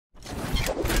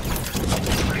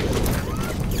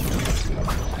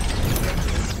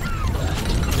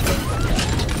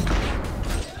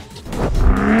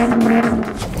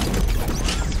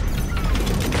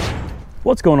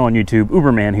What's going on, YouTube?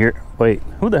 Uberman here. Wait,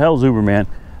 who the hell's Uberman?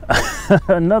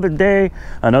 Another day,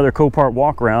 another Copart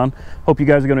walk around. Hope you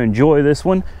guys are going to enjoy this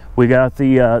one. We got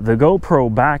the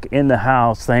GoPro back in the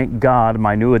house. Thank God.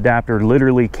 My new adapter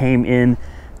literally came in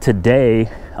today.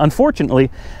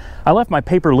 Unfortunately, I left my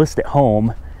paper list at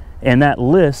home, and that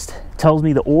list tells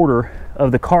me the order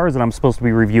of the cars that I'm supposed to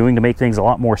be reviewing to make things a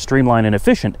lot more streamlined and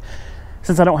efficient.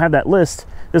 Since I don't have that list,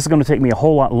 this is going to take me a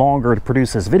whole lot longer to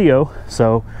produce this video,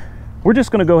 so we're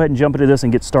just going to go ahead and jump into this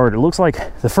and get started. It looks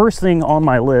like the first thing on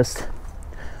my list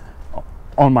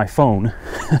on my phone,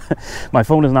 my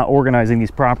phone is not organizing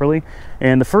these properly,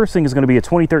 and the first thing is going to be a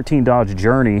 2013 Dodge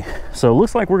Journey. So it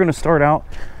looks like we're going to start out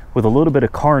with a little bit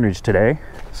of Carnage today,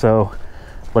 so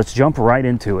let's jump right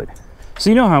into it.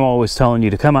 So you know how I'm always telling you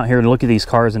to come out here and look at these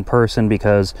cars in person,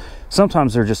 because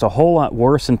sometimes they're just a whole lot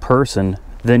worse in person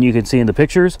than you can see in the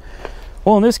pictures.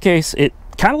 Well, in this case, it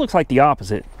kind of looks like the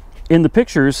opposite. In the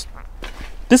pictures,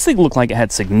 this thing looked like it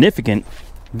had significant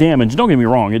damage. Don't get me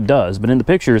wrong, it does, but in the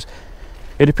pictures,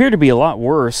 it appeared to be a lot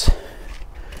worse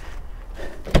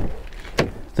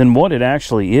than what it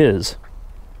actually is.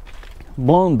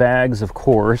 Blown bags, of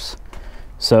course.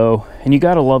 So, and you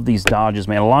gotta love these Dodges,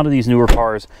 man. A lot of these newer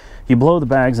cars, you blow the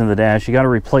bags in the dash, you gotta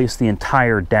replace the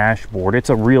entire dashboard. It's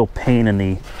a real pain in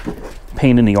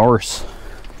the arse.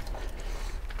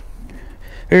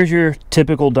 Here's your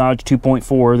typical Dodge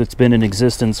 2.4 that's been in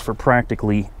existence for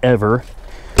practically ever.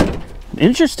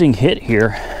 Interesting hit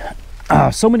here.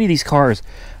 So many of these cars,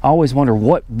 I always wonder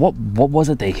what was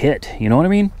it they hit? You know what I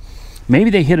mean? Maybe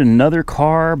they hit another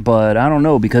car, but I don't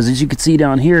know, because as you can see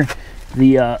down here,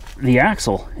 the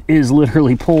axle is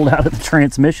literally pulled out of the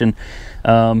transmission.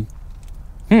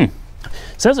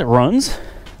 Says it runs.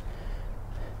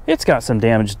 It's got some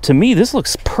damage. To me, this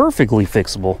looks perfectly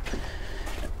fixable.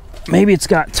 Maybe it's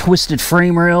got twisted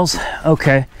frame rails.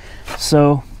 Okay,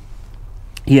 so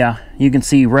yeah, you can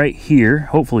see right here,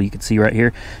 hopefully you can see right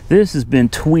here, this has been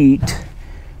tweaked.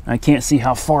 I can't see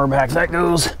how far back that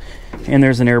goes, and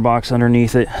there's an airbox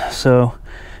underneath it. So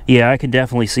yeah, I can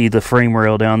definitely see the frame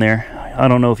rail down there. I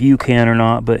don't know if you can or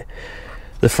not, but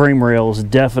the frame rail is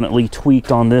definitely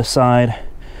tweaked on this side,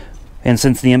 and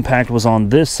since the impact was on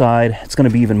this side, it's going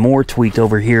to be even more tweaked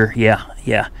over here.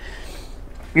 Yeah,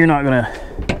 you're not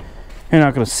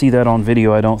gonna see that on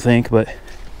video, I don't think, but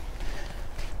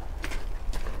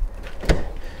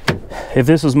if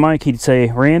this was Mike, he'd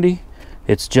say, Randy,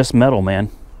 it's just metal, man.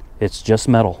 It's just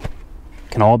metal.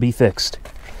 Can all be fixed.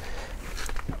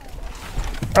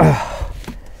 Can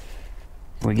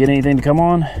we get anything to come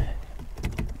on?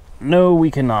 No,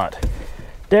 we cannot.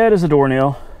 Dad is a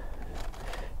doornail.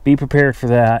 Be prepared for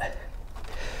that.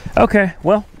 Okay,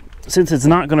 well, since it's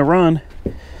not gonna run,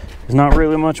 there's not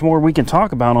really much more we can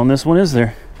talk about on this one, is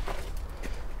there?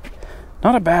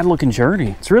 Not a bad looking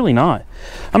Journey. It's really not.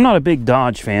 I'm not a big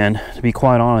Dodge fan, to be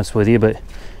quite honest with you, but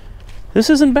this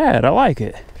isn't bad. I like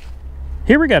it.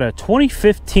 Here we got a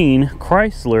 2015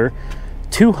 Chrysler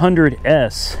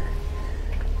 200S,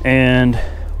 and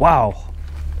wow,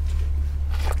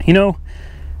 you know,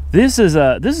 this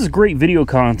is great video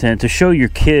content to show your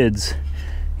kids.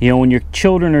 You know, when your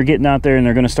children are getting out there and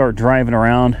they're going to start driving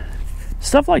around,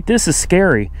 stuff like this is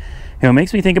scary. You know, it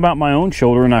makes me think about my own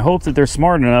children. I hope that they're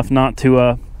smart enough not to,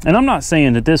 and I'm not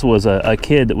saying that this was a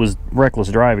kid that was reckless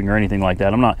driving or anything like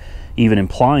that. I'm not even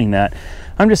implying that.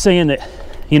 I'm just saying that,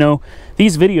 you know,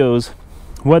 these videos,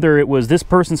 whether it was this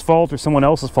person's fault or someone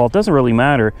else's fault, doesn't really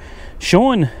matter.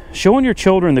 Showing your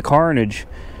children the carnage,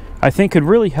 I think, could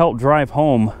really help drive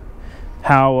home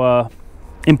how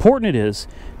important it is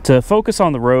to focus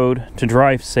on the road, to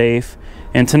drive safe,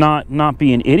 and to not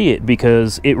be an idiot,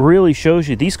 because it really shows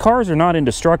you these cars are not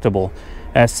indestructible.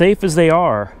 As safe as they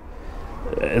are,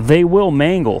 they will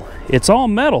mangle. It's all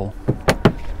metal,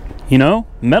 you know,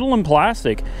 metal and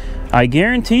plastic. I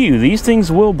guarantee you these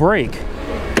things will break.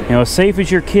 You know, as safe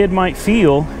as your kid might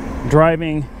feel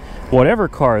driving whatever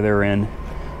car they're in,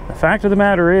 the fact of the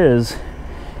matter is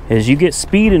you get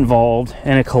speed involved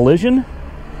in a collision,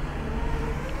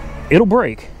 it'll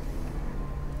break.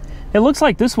 It looks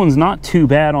like this one's not too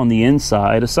bad on the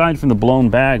inside, aside from the blown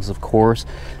bags, of course.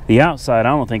 The outside, I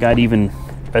don't think I'd even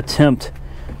attempt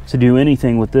to do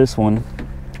anything with this one.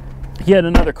 Yet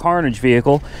another Carnage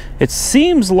vehicle. It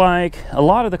seems like a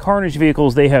lot of the Carnage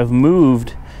vehicles, they have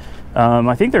moved.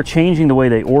 I think they're changing the way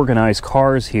they organize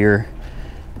cars here.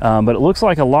 But it looks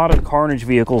like a lot of the Carnage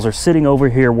vehicles are sitting over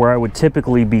here where I would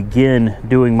typically begin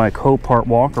doing my Copart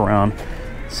walk around.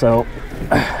 So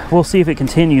we'll see if it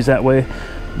continues that way.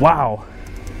 Wow,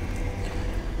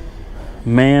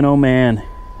 man, oh man.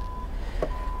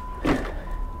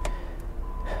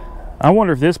 I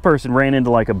wonder if this person ran into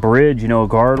like a bridge, you know, a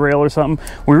guardrail or something.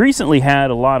 We recently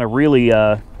had a lot of really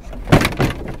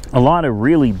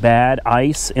bad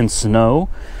ice and snow.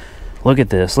 Look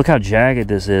at this. Look how jagged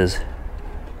this is.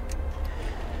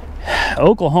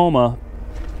 Oklahoma,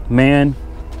 man,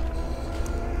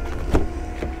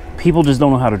 people just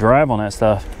don't know how to drive on that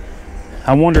stuff.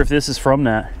 I wonder if this is from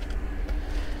that.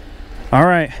 All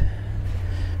right,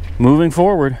 moving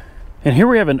forward. And here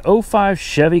we have an 05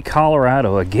 Chevy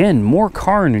Colorado. Again, more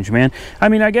carnage, man. I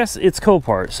mean, I guess it's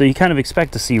Copart, so you kind of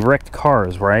expect to see wrecked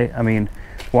cars, right? I mean,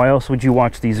 why else would you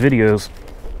watch these videos?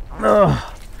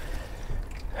 Ugh.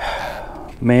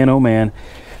 Man, oh man.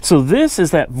 So this is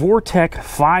that Vortec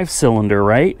 5-cylinder,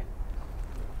 right?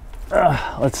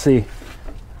 Let's see.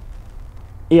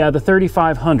 Yeah, the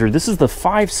 3500. This is the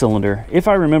 5-cylinder, if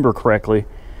I remember correctly.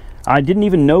 I didn't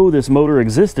even know this motor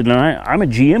existed, and I'm a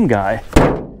GM guy.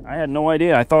 I had no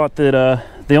idea. I thought that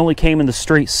they only came in the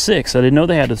straight 6. I didn't know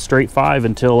they had the straight 5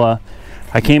 until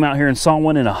I came out here and saw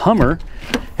one in a Hummer,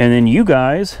 and then you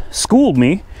guys schooled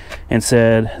me and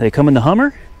said they come in the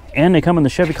Hummer and they come in the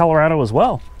Chevy Colorado as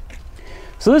well.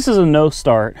 So this is a no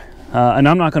start, and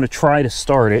I'm not going to try to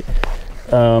start it,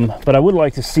 but I would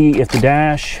like to see if the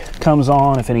dash comes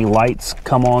on, if any lights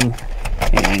come on,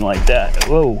 anything like that.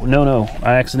 Whoa, no,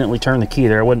 I accidentally turned the key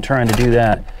there. I wasn't trying to do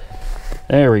that.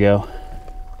 There we go.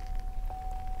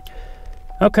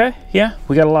 Okay, yeah,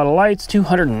 we got a lot of lights.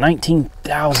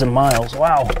 219,000 miles.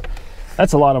 Wow,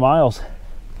 that's a lot of miles.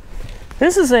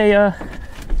 This is a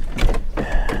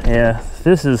yeah,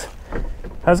 this is,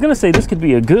 I was gonna say this could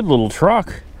be a good little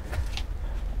truck.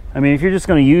 I mean, if you're just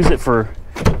gonna use it for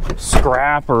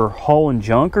scrap or hauling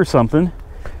junk or something,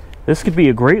 this could be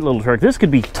a great little truck. This could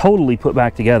be totally put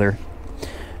back together.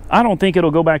 I don't think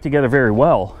it'll go back together very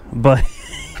well, but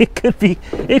it could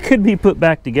be put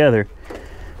back together.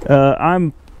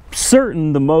 I'm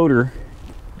certain the motor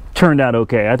turned out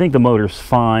okay. I think the motor's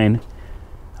fine.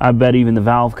 I bet even the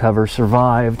valve cover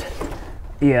survived.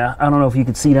 Yeah, I don't know if you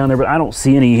can see down there, but I don't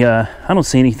see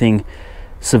anything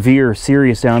severe or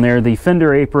serious down there. The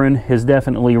fender apron is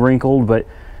definitely wrinkled, but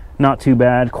not too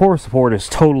bad. Core support is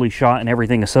totally shot and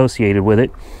everything associated with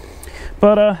it.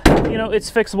 But you know,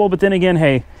 it's fixable. But then again,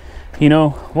 hey, you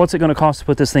know, what's it going to cost to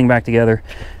put this thing back together?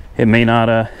 It may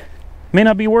not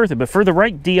be worth it, but for the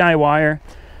right DIYer,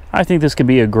 I think this could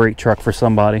be a great truck for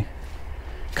somebody.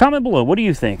 Comment below, what do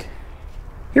you think?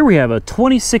 Here we have a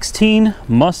 2016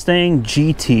 Mustang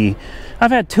GT.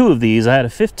 I've had 2 of these. I had a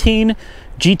 15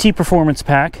 GT Performance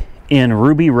Pack in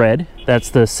ruby red. That's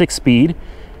the 6-speed,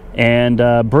 and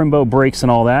Brembo brakes and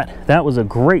all that. That was a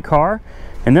great car.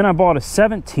 And then I bought a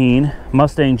 17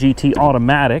 Mustang GT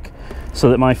Automatic so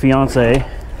that my fiance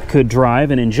could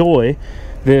drive and enjoy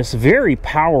this very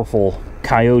powerful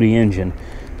Coyote engine.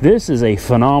 This is a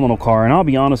phenomenal car, and I'll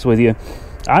be honest with you,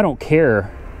 I don't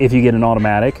care if you get an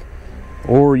automatic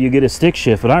or you get a stick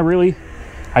shift, but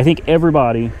I think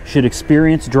everybody should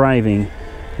experience driving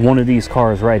one of these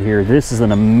cars right here. This is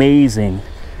an amazing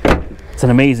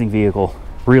vehicle,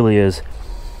 really is.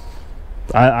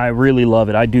 I really love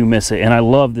it. I do miss it, and I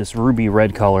love this ruby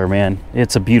red color, man.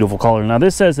 It's a beautiful color. Now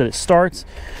this says that it starts.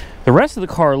 The rest of the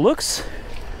car looks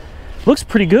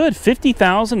pretty good.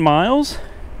 50,000 miles.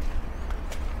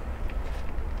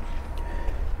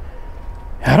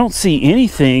 I don't see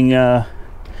anything. I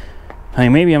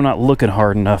mean, maybe I'm not looking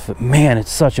hard enough, but man,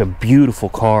 it's such a beautiful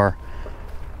car.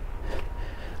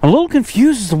 I'm a little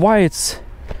confused as to why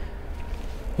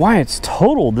it's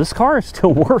totaled. This car is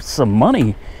still worth some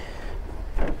money.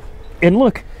 And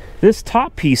look, this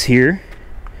top piece here,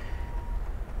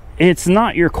 it's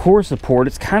not your core support.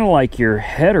 It's kind of like your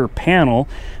header panel.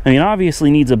 I mean,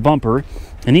 obviously needs a bumper.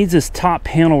 It needs this top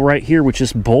panel right here, which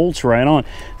just bolts right on.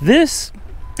 This,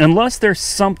 unless there's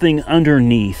something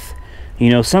underneath, you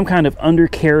know, some kind of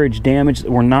undercarriage damage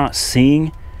that we're not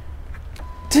seeing,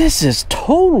 this is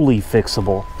totally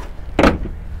fixable.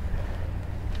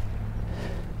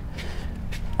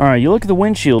 All right, you look at the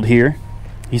windshield here.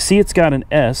 You see it's got an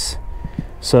S,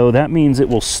 so that means it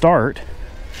will start,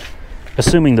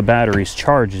 assuming the battery's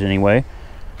charged anyway.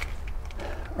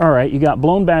 All right, you got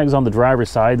blown bags on the driver's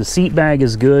side. The seat bag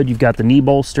is good. You've got the knee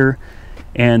bolster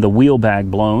and the wheel bag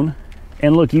blown.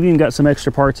 And look, you've even got some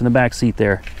extra parts in the back seat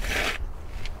there.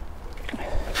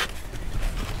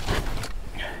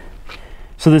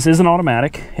 So this is an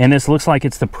automatic, and this looks like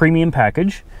it's the premium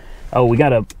package. Oh, we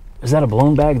got is that a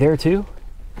blown bag there too?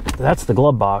 That's the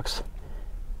glove box.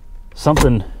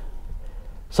 Something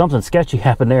sketchy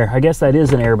happened there. I guess that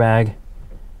is an airbag.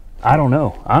 I don't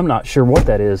know. I'm not sure what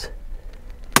that is.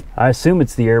 I assume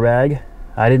it's the airbag.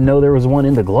 I didn't know there was one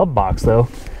in the glove box though.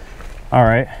 All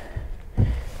right.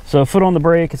 So foot on the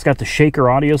brake, it's got the shaker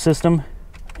audio system,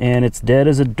 and it's dead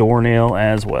as a doornail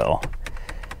as well.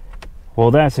 Well,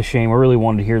 that's a shame. I really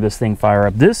wanted to hear this thing fire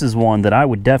up. This is one that I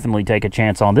would definitely take a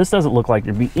chance on. This doesn't look like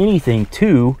there'd be anything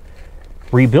to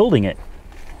rebuilding it.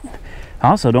 I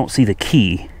also don't see the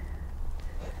key.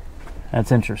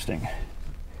 That's interesting.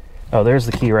 Oh, there's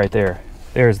the key right there.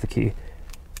 There's the key.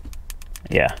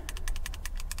 Yeah.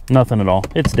 Nothing at all.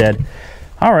 It's dead.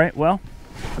 All right, well,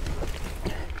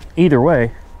 either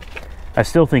way, I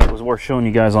still think it was worth showing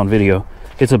you guys on video.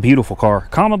 It's a beautiful car.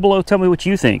 Comment below, tell me what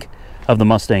you think of the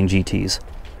Mustang GTs.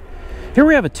 Here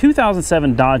we have a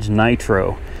 2007 Dodge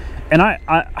Nitro, and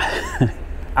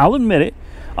I'll admit it,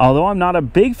 although I'm not a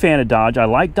big fan of Dodge, I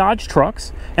like Dodge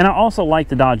trucks, and I also like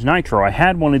the Dodge Nitro. I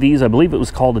had one of these, I believe it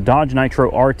was called the Dodge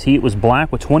Nitro RT. It was black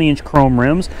with 20-inch chrome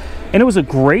rims, and it was a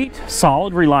great,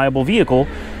 solid, reliable vehicle,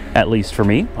 at least for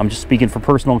me. I'm just speaking for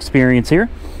personal experience here.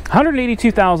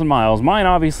 182,000 miles. Mine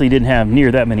obviously didn't have near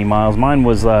that many miles. Mine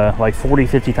was like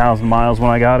 50,000 miles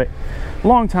when I got it a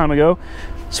long time ago.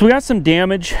 So we got some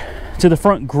damage to the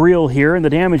front grille here, and the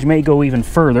damage may go even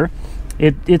further.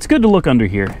 It's good to look under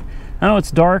here. I know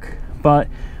it's dark, but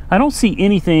I don't see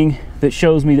anything that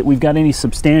shows me that we've got any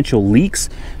substantial leaks.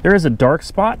 There is a dark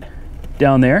spot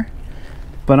down there,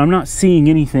 but I'm not seeing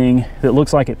anything that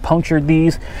looks like it punctured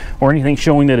these or anything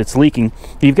showing that it's leaking.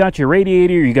 You've got your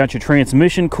radiator, you've got your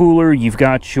transmission cooler, you've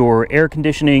got your air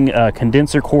conditioning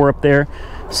condenser core up there.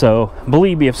 So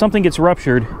believe me, if something gets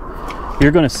ruptured,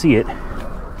 you're going to see it.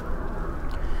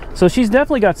 So she's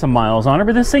definitely got some miles on her,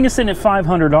 but this thing is sitting at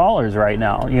 $500 right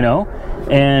now, you know,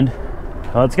 and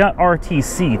it's got RT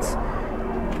seats.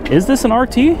 Is this an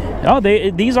RT? Oh,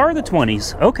 these are the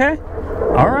 20s. Okay.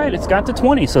 All right, it's got the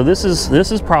 20, so this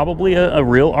is probably a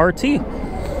real RT.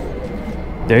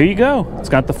 There you go. It's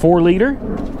got the 4-liter.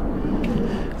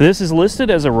 This is listed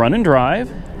as a run and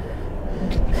drive.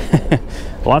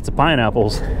 Lots of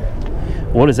pineapples.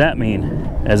 What does that mean?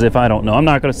 As if I don't know. I'm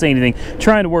not going to say anything.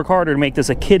 Trying to work harder to make this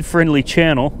a kid-friendly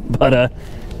channel, but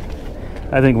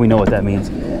I think we know what that means.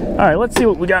 All right, let's see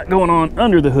what we got going on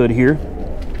under the hood here.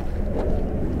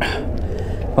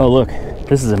 Oh, look,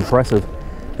 this is impressive.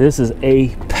 This is a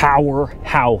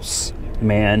powerhouse,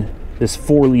 man. This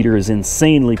 4-liter is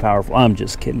insanely powerful. I'm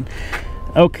just kidding.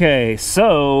 Okay,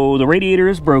 so the radiator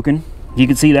is broken. You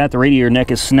can see that the radiator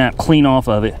neck is snapped clean off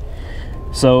of it.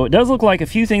 So it does look like a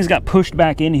few things got pushed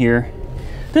back in here.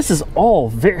 This is all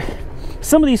very...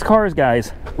 Some of these cars,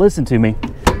 guys, listen to me.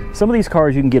 Some of these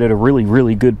cars you can get at a really,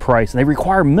 really good price, and they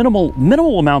require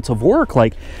minimal amounts of work.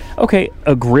 Like, okay,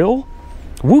 a grill,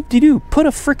 whoop-de-doo, put a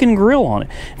freaking grill on it.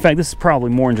 In fact, this is probably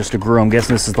more than just a grill. I'm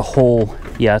guessing this is the whole,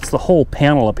 yeah, it's the whole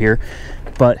panel up here,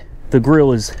 but the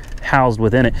grill is housed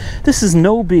within it. This is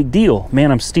no big deal.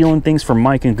 Man, I'm stealing things from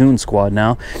Mike and Goon Squad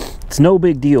now. It's no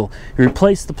big deal. You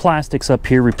replace the plastics up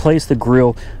here, replace the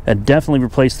grill, definitely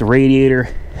replace the radiator,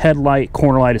 headlight,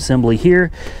 corner light assembly here.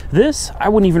 This, I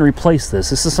wouldn't even replace this.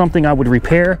 This is something I would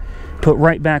repair, put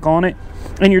right back on it,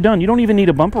 and you're done. You don't even need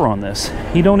a bumper on this.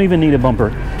 You don't even need a bumper.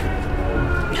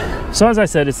 So as I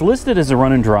said, it's listed as a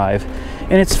run and drive,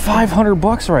 and it's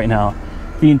 $500 right now.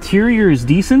 The interior is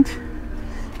decent,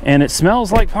 and it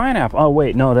smells like pineapple. Oh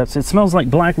wait, no, it smells like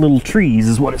black little trees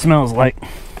is what it smells like.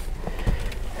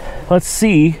 Let's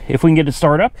see if we can get it to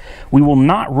start up. We will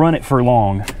not run it for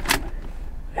long.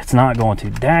 It's not going to.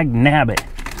 Dag nabbit.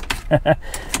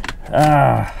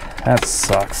 That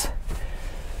sucks.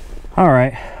 All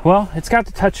right, well, it's got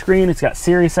the touchscreen. It's got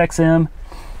Sirius XM.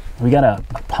 We got a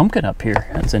pumpkin up here.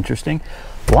 That's interesting.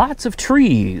 Lots of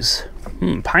trees.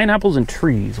 Pineapples and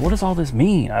trees. What does all this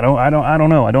mean? I don't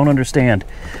know. I don't understand.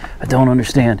 I don't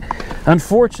understand.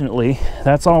 Unfortunately,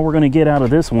 that's all we're going to get out of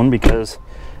this one because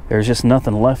there's just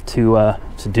nothing left to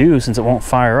do since it won't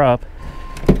fire up.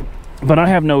 But I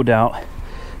have no doubt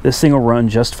this thing will run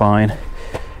just fine.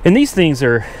 And these things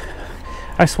are,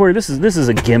 I swear, this is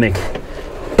a gimmick.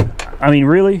 I mean,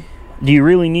 really? Do you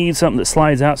really need something that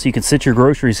slides out so you can sit your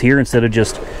groceries here instead of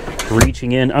just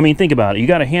reaching in? I mean, think about it. You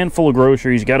got a handful of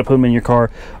groceries. You got to put them in your car.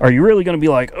 Are you really going to be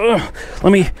like, ugh,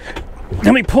 let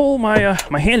me pull my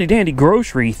my handy dandy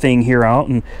grocery thing here out?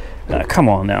 And come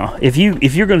on now. If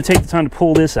you're going to take the time to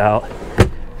pull this out,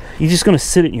 you're just going to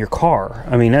sit it in your car.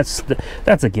 I mean, that's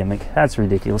a gimmick. That's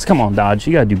ridiculous. Come on, Dodge.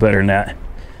 You got to do better than that.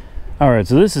 All right,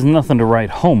 so this is nothing to write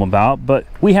home about, but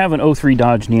we have an 03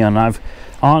 Dodge Neon. I've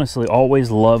honestly always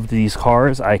loved these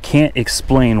cars. I can't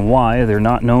explain why. They're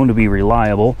not known to be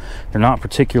reliable. They're not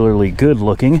particularly good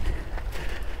looking.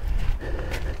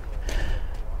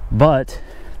 But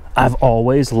I've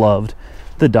always loved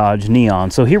the Dodge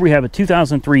Neon. So here we have a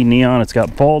 2003 Neon. It's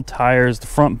got bald tires, the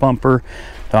front bumper,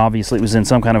 obviously it was in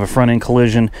some kind of a front end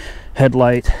collision.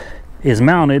 Headlight is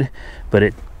mounted, but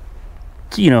it,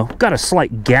 you know, got a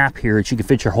slight gap here that you can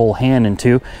fit your whole hand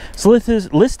into. So this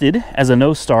is listed as a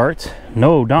no start,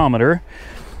 no odometer,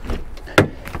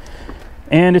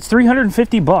 and it's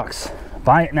 $350.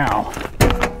 Buy it now.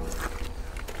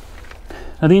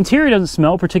 Now the interior doesn't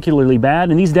smell particularly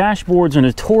bad, and these dashboards are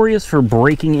notorious for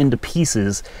breaking into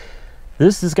pieces.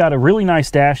 This has got a really nice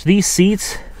dash. These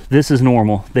seats, this is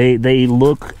normal. They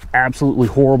look absolutely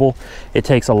horrible. It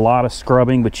takes a lot of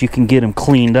scrubbing, but you can get them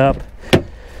cleaned up.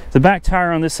 The back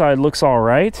tire on this side looks all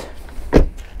right.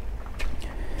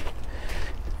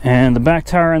 And the back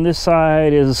tire on this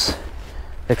side is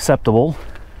acceptable.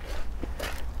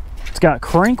 It's got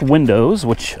crank windows,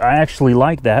 which I actually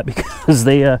like that because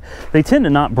they tend to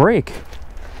not break.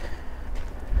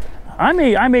 I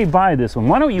may buy this one.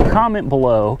 Why don't you comment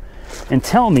below and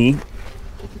tell me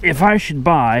if I should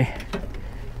buy...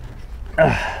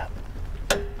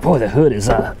 boy, the hood is...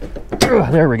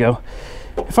 there we go.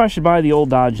 If I should buy the old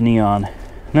Dodge Neon.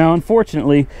 Now,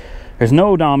 unfortunately, there's no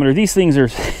odometer. These things are...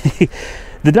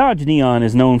 the Dodge Neon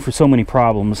is known for so many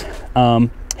problems.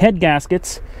 Head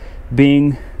gaskets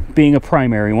being a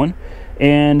primary one,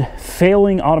 and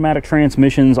failing automatic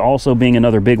transmissions also being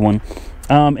another big one.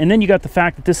 And then you got the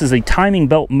fact that this is a timing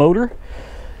belt motor,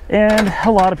 and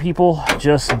a lot of people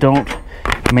just don't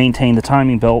maintain the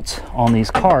timing belts on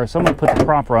these cars. So I'm going to put the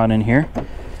prop rod in here.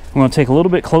 I'm going to take a little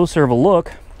bit closer of a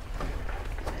look.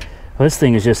 This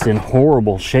thing is just in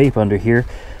horrible shape under here.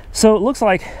 So it looks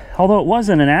like, although it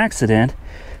wasn't an accident,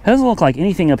 it doesn't look like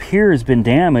anything up here has been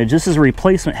damaged. This is a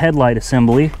replacement headlight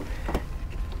assembly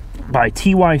by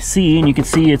TYC, and you can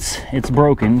see it's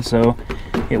broken, so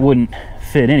it wouldn't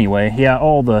fit anyway. Yeah,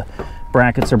 all the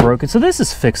brackets are broken, so this is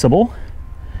fixable.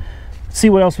 Let's see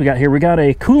what else we got here. We got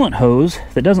a coolant hose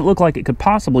that doesn't look like it could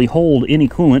possibly hold any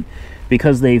coolant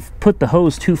because they've put the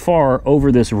hose too far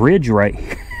over this ridge right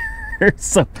here.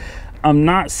 So I'm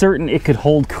not certain it could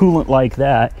hold coolant like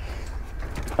that.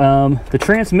 The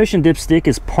transmission dipstick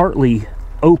is partly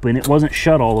open. It wasn't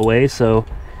shut all the way, so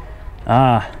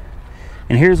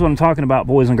and here's what I'm talking about,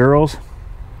 boys and girls.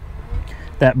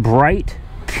 That bright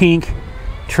pink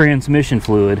transmission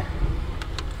fluid.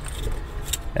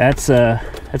 That's a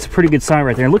pretty good sign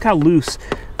right there. And look how loose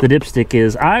the dipstick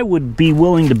is. I would be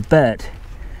willing to bet,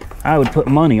 I would put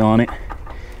money on it,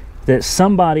 that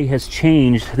somebody has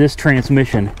changed this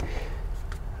transmission.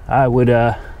 I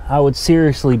would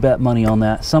seriously bet money on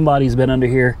that. Somebody's been under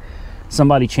here,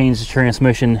 somebody changed the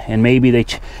transmission, and maybe they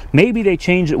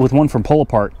changed it with one from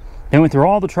Copart. They went through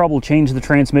all the trouble, changed the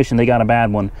transmission, they got a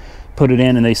bad one, put it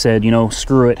in, and they said, you know,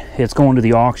 screw it, it's going to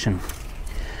the auction.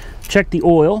 Check the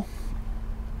oil.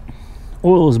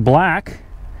 Oil is black,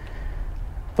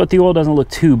 but the oil doesn't look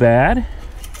too bad.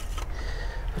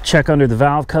 Check under the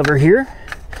valve cover here.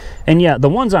 And yeah, the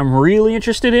ones I'm really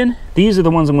interested in, these are the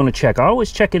ones I'm going to check. I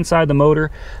always check inside the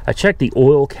motor. I check the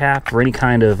oil cap for any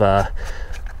kind of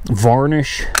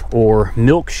varnish or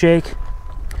milkshake.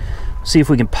 See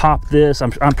if we can pop this. I'm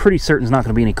pretty certain there's not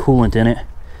going to be any coolant in it.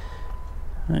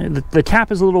 The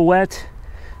cap is a little wet.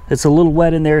 It's a little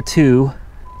wet in there too,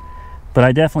 but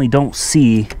I definitely don't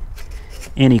see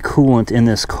any coolant in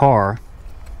this car.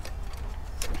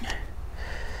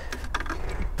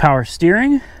 Power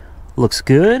steering looks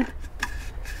good.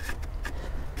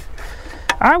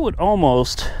 I would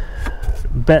almost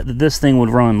bet that this thing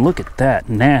would run. Look at that,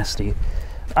 nasty.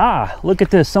 Ah, look at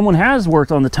this. Someone has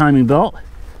worked on the timing belt.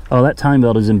 Oh, that timing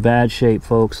belt is in bad shape,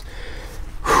 folks.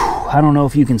 Whew, I don't know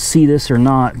if you can see this or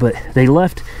not, but they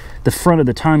left the front of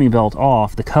the timing belt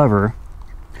off, the cover.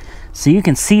 So you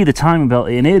can see the timing belt,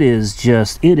 and it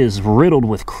is riddled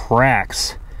with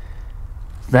cracks.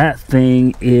 That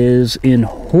thing is in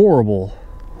horrible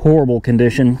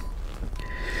condition.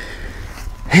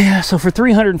 Yeah, so for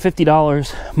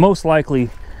 $350, most likely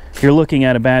you're looking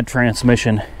at a bad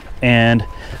transmission, and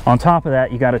on top of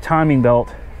that you got a timing belt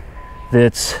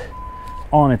that's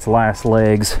on its last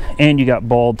legs, and you got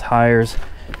bald tires.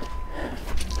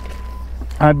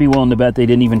 I'd be willing to bet they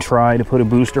didn't even try to put a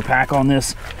booster pack on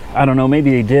this. I don't know,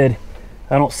 maybe they did.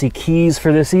 I don't see keys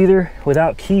for this either.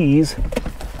 Without keys,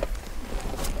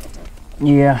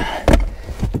 yeah,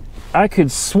 I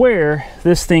could swear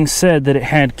this thing said that it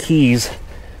had keys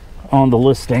on the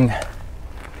listing.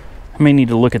 I may need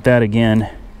to look at that again.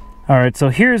 All right, so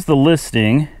here's the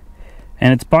listing,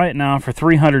 and it's buy it now for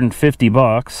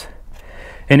 $350.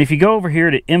 And if you go over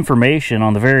here to information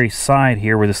on the very side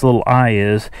here where this little I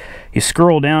is, you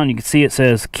scroll down, you can see it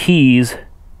says keys,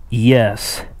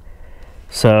 yes.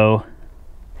 So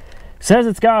Says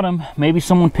it's got them. Maybe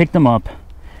someone picked them up.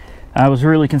 I was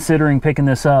really considering picking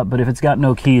this up, but if it's got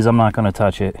no keys, I'm not going to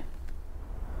touch it.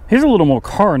 Here's a little more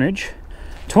Carnage.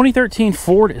 2013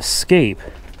 Ford Escape.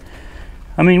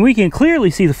 I mean, we can clearly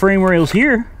see the frame rails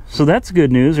here, so that's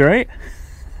good news, right?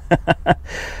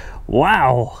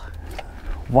 Wow.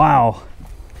 Wow.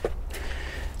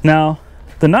 Now,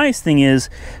 the nice thing is,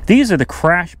 these are the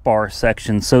crash bar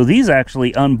sections, so these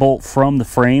actually unbolt from the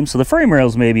frame, so the frame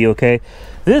rails may be okay.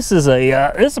 This is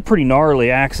a pretty gnarly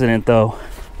accident, though.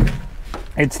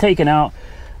 It's taken out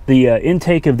the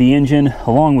intake of the engine,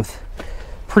 along with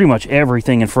pretty much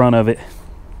everything in front of it.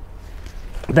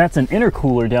 That's an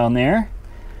intercooler down there,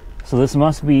 so this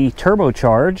must be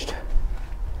turbocharged.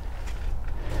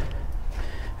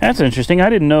 That's interesting. I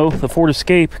didn't know the Ford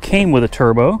Escape came with a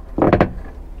turbo.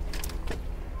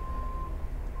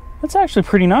 That's actually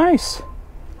pretty nice.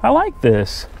 I like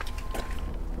this.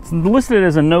 It's listed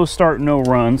as a no start, no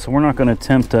run, so we're not going to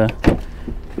attempt to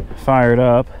fire it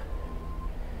up.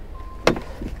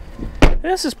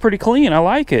 This is pretty clean. I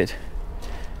like it.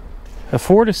 A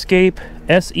Ford Escape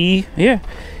SE. Yeah.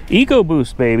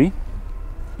 EcoBoost, baby.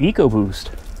 EcoBoost.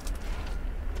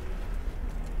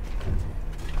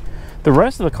 The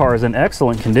rest of the car is in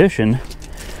excellent condition.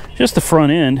 Just the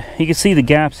front end. You can see the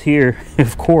gaps here,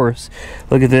 of course.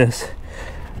 Look at this.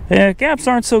 Yeah, gaps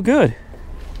aren't so good.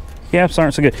 Gaps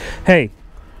aren't so good. Hey,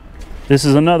 this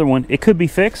is another one. It could be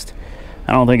fixed.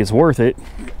 I don't think it's worth it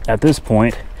at this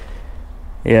point.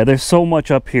 Yeah, there's so much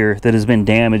up here that has been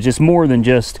damaged. It's more than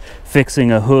just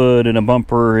fixing a hood and a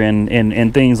bumper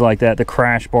and things like that. The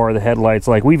crash bar, the headlights.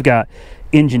 Like, we've got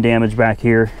engine damage back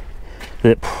here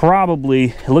that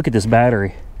probably, look at this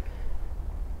battery.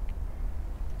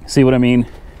 See what I mean?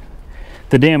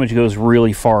 The damage goes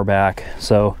really far back.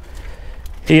 So,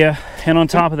 yeah, and on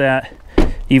top of that,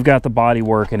 you've got the body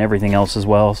work and everything else as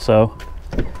well. So,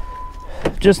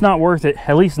 just not worth it.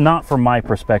 At least not from my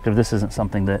perspective. This isn't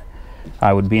something that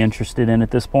I would be interested in at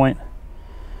this point.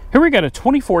 Here we got a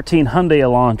 2014 Hyundai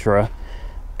Elantra,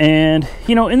 and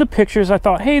you know, in the pictures I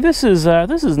thought, hey, this is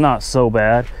not so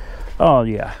bad. Oh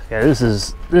yeah, this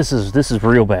is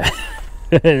real bad.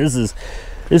 this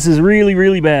is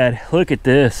really bad. Look at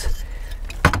this.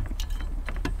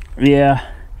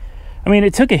 Yeah, I mean,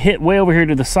 it took a hit way over here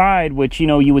to the side, which, you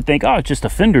know, you would think, oh, it's just a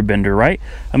fender bender, right?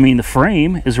 I mean, the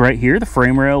frame is right here. The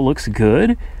frame rail looks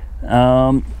good.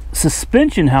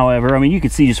 Suspension, however, I mean, you can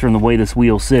see just from the way this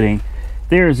wheel's sitting,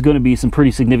 there's going to be some pretty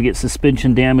significant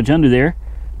suspension damage under there.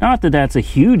 Not that that's a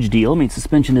huge deal. I mean,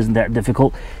 suspension isn't that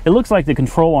difficult. It looks like the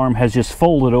control arm has just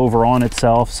folded over on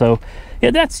itself. So,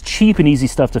 yeah, that's cheap and easy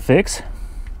stuff to fix.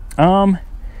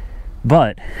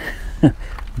 But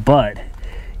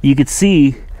you could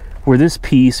see where this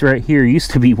piece right here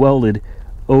used to be welded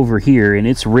over here, and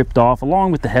it's ripped off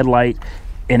along with the headlight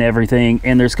and everything.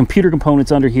 And there's computer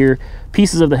components under here,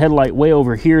 pieces of the headlight way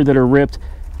over here that are ripped,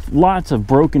 lots of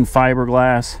broken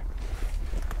fiberglass.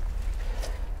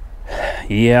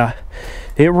 Yeah,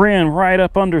 it ran right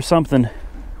up under something,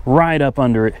 right up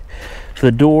under it.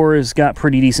 The door has got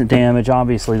pretty decent damage.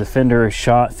 Obviously the fender is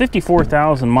shot.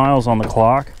 54,000 miles on the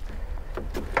clock.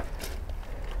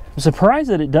 I'm surprised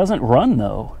that it doesn't run,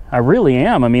 though. I really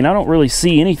am. I mean, I don't really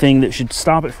see anything that should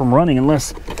stop it from running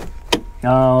unless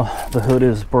the hood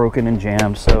is broken and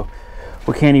jammed, so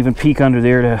we can't even peek under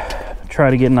there to try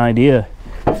to get an idea.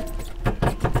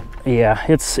 Yeah,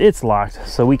 it's locked,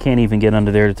 so we can't even get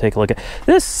under there to take a look at.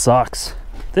 This sucks.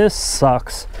 This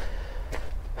sucks.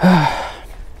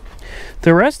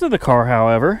 The rest of the car,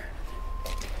 however,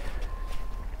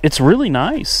 it's really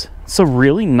nice. It's a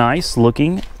really nice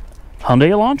looking Hyundai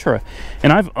Elantra,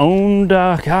 and I've owned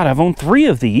God, I've owned 3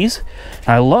 of these.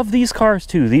 I love these cars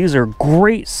too. These are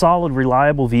great, solid,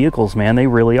 reliable vehicles, man. They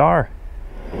really are.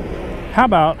 How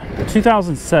about the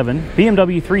 2007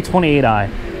 BMW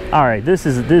 328i? All right, this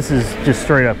is just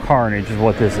straight up carnage is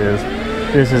what this is.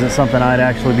 This isn't something I'd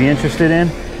actually be interested in.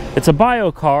 It's a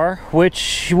bio car,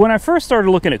 which when I first started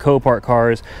looking at Copart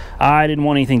cars, I didn't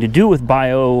want anything to do with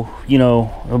bio, you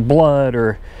know, blood,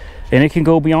 or, and it can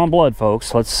go beyond blood,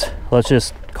 folks. Let's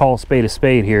just call a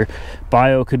spade here.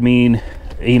 Bio could mean,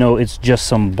 you know, it's just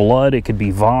some blood. It could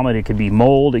be vomit. It could be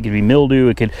mold. It could be mildew.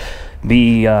 It could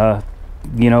be, you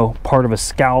know, part of a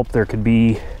scalp. There could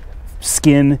be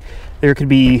skin. There could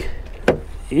be,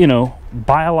 you know,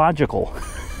 biological.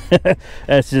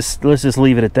 Let's just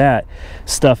leave it at that.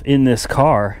 Stuff in this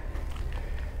car.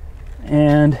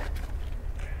 And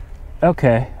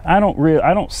okay, I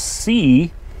don't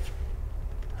see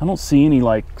any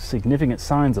like significant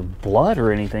signs of blood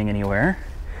or anything anywhere.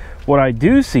 What I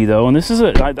do see though, and this is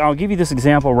I'll give you this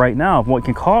example right now of what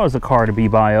can cause a car to be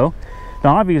bio.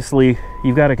 Now obviously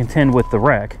you've got to contend with the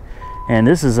wreck, and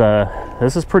this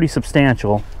is pretty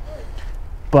substantial,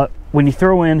 but when you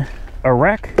throw in a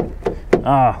wreck,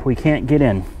 we can't get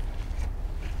in.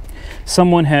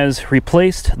 Someone has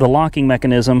replaced the locking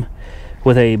mechanism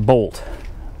with a bolt.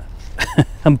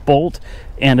 A bolt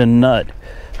and a nut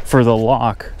for the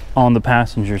lock on the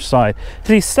passenger side.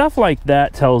 See, stuff like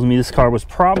that tells me this car was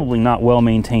probably not well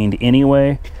maintained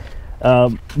anyway.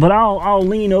 But I'll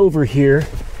lean over here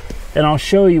and I'll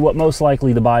show you what most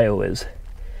likely the bio is.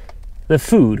 The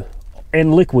food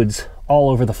and liquids all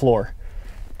over the floor.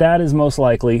 That is most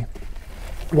likely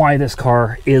why this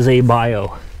car is a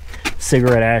bio.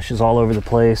 Cigarette ashes all over the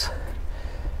place.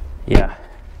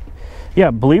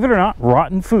 Yeah, believe it or not,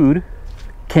 rotten food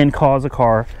can cause a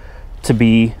car to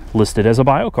be listed as a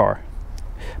bio car.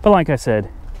 But like I said,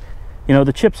 you know,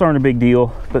 the chips aren't a big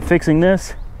deal, but fixing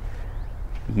this,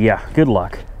 yeah, good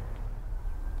luck.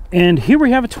 And here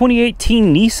we have a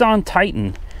 2018 Nissan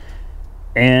Titan,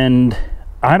 and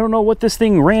I don't know what this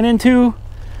thing ran into,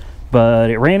 but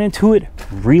it ran into it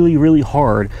really, really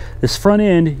hard. This front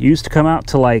end used to come out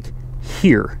to like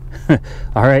here.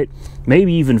 All right,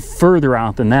 maybe even further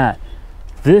out than that.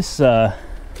 This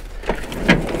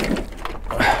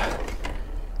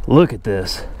look at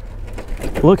this.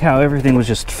 Look how everything was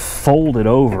just folded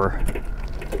over.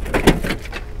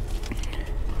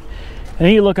 And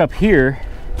then you look up here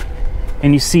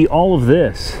and you see all of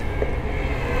this.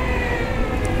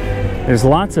 There's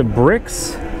lots of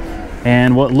bricks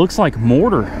and what looks like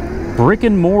mortar. Brick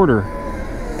and mortar.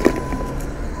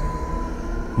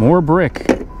 More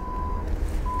brick.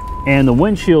 And the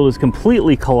windshield is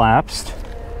completely collapsed.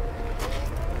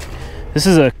 This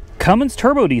is a Cummins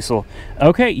turbo diesel.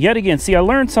 Okay, yet again, see, I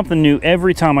learned something new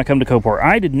every time I come to Copart.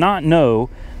 I did not know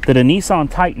that a Nissan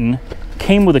Titan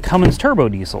came with a Cummins turbo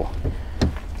diesel.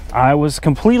 I was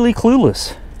completely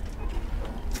clueless.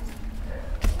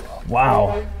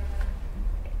 Wow.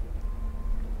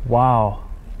 Wow.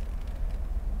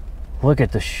 Look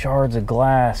at the shards of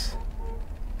glass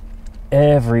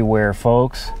everywhere,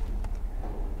 folks.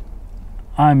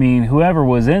 I mean, whoever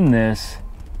was in this,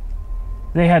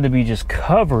 they had to be just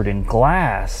covered in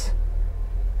glass.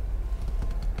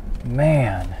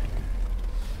 Man.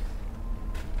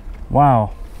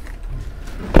 Wow.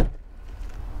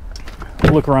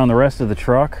 Look around the rest of the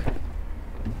truck.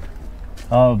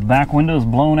 Back window's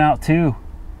blown out too.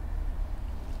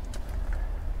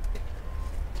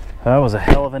 That was a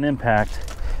hell of an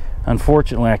impact.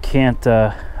 Unfortunately, I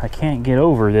can't get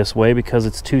over this way because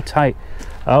it's too tight.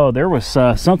 Oh, there was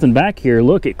something back here.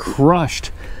 Look, it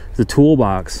crushed the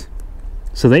toolbox.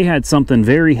 So they had something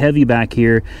very heavy back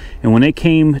here, and when it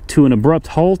came to an abrupt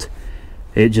halt,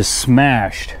 it just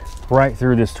smashed right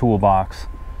through this toolbox.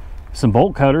 Some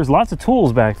bolt cutters, lots of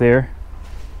tools back there.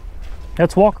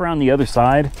 Let's walk around the other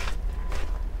side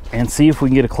and see if we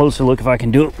can get a closer look, if I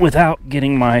can do it without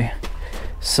getting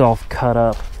myself cut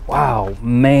up. Wow,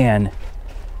 man.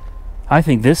 I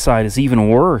think this side is even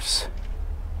worse.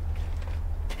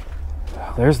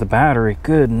 There's the battery.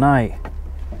 Good night.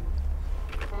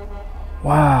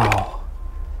 Wow.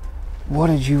 What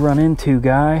did you run into,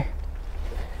 guy?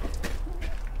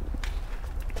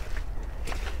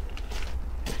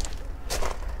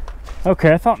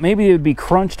 Okay, I thought maybe it would be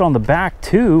crunched on the back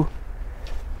too,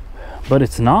 but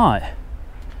it's not.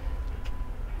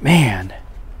 Man.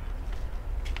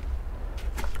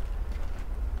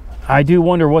 I do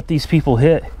wonder what these people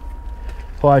hit.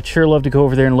 Well, I'd sure love to go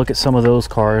over there and look at some of those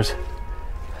cars.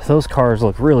 Those cars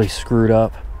look really screwed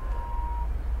up.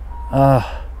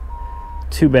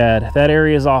 Too bad. That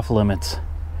area is off limits.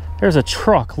 There's a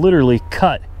truck literally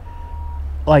cut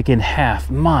like in half.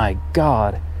 My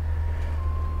God.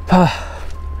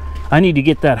 I need to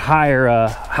get that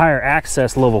higher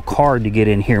access level card to get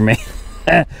in here, man.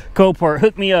 Copart,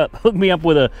 hook me up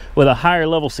with a higher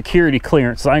level security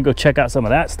clearance so I can go check out some of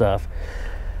that stuff.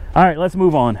 All right, let's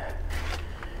move on.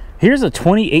 Here's a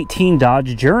 2018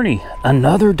 Dodge Journey.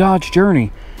 Another Dodge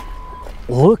Journey.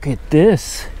 Look at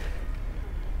this.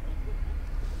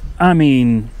 I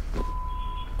mean,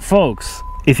 folks,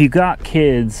 if you got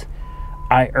kids,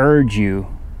 I urge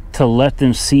you to let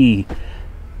them see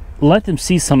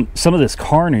some of this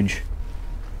carnage.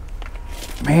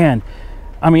 Man,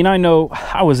 I mean, I know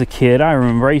I was a kid. I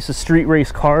remember I used to street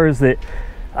race cars that,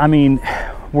 I mean,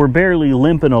 were barely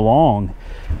limping along.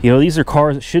 You know, these are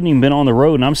cars that shouldn't even been on the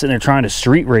road, and I'm sitting there trying to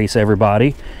street race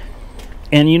everybody.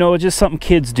 And you know, it's just something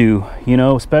kids do, you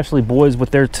know, especially boys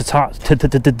with their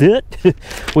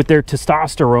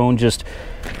testosterone just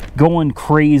going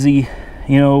crazy,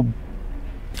 you know,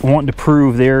 wanting to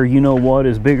prove their, you know what,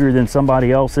 is bigger than somebody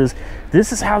else's.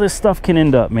 This is how this stuff can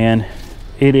end up, man.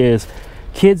 It is.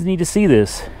 Kids need to see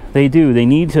this. They do. They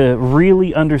need to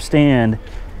really understand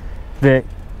that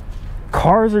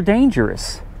cars are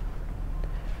dangerous.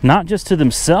 Not just to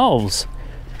themselves,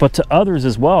 but to others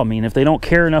as well. I mean, if they don't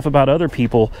care enough about other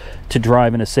people to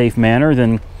drive in a safe manner,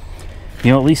 then,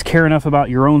 you know, at least care enough about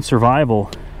your own survival,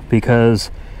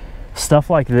 because stuff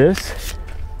like this,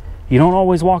 you don't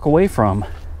always walk away from.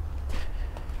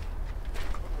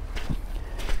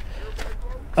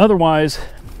 Otherwise,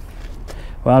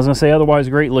 well, I was gonna say otherwise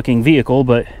great looking vehicle,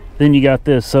 but then you got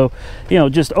this. So, you know,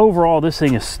 just overall, this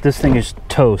thing is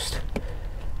toast.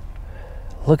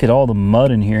 Look at all the mud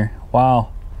in here.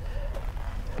 Wow.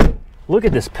 Look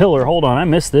at this pillar. Hold on, I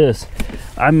missed this.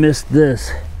 I missed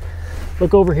this.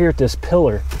 Look over here at this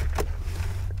pillar.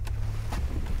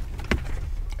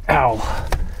 Ow.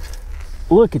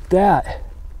 Look at that.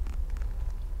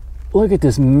 Look at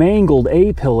this mangled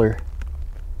A-pillar.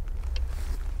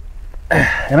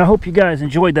 And I hope you guys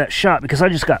enjoyed that shot, because I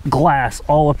just got glass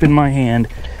all up in my hand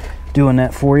doing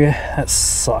that for you. That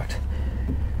sucked.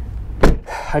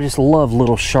 I just love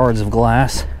little shards of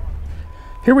glass.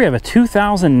 Here we have a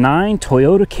 2009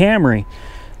 Toyota Camry.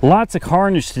 Lots of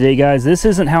carnage today, guys. This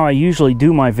isn't how I usually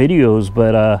do my videos,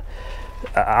 but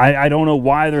I don't know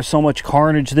why there's so much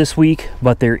carnage this week,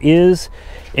 but there is.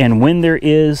 And when there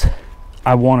is,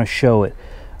 I want to show it.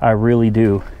 I really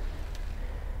do.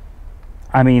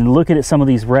 I mean, looking at some of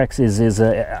these wrecks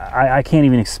I can't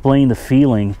even explain the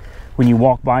feeling when you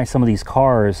walk by some of these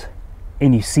cars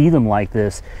and you see them like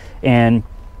this. And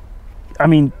I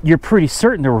mean, you're pretty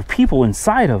certain there were people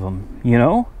inside of them, you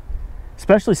know?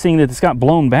 Especially seeing that it's got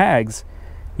blown bags.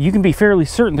 You can be fairly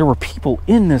certain there were people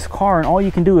in this car, and all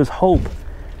you can do is hope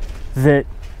that,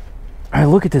 I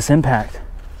look at this impact.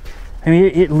 I mean,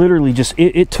 it literally just,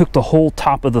 it took the whole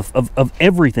top of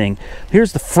everything.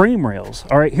 Here's the frame rails,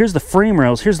 all right? Here's the frame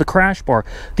rails, here's the crash bar,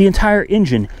 the entire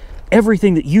engine,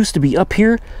 everything that used to be up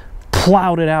here,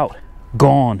 plowed it out,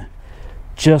 gone,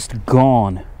 just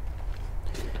gone.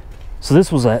 So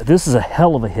this is a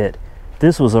hell of a hit.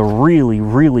 This was a really,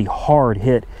 really hard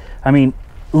hit. I mean,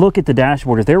 look at the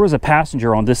dashboard. If there was a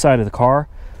passenger on this side of the car,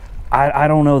 I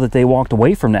don't know that they walked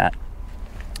away from that.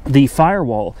 The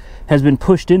firewall has been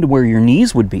pushed into where your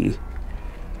knees would be.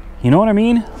 You know what I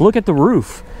mean? Look at the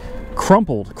roof.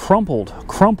 Crumpled, crumpled,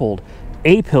 crumpled.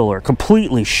 A-pillar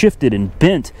completely shifted and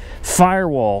bent.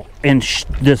 Firewall and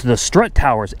the strut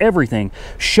towers, everything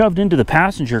shoved into the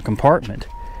passenger compartment.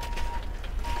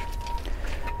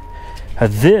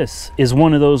 This is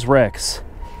one of those wrecks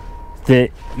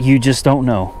that you just don't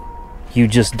know. You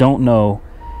just don't know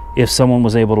if someone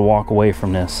was able to walk away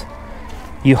from this.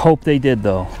 You hope they did,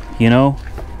 though, you know?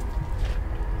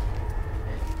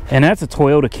 And that's a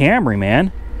Toyota Camry,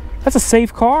 man. That's a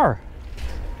safe car.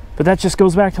 But that just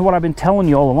goes back to what I've been telling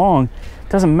you all along. It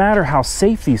doesn't matter how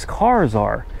safe these cars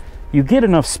are. You get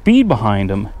enough speed behind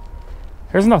them,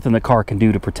 there's nothing the car can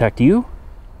do to protect you.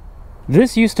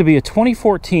 This used to be a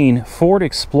 2014 Ford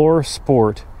Explorer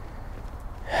Sport.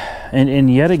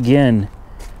 And yet again,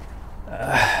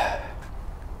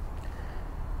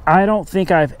 I don't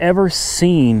think I've ever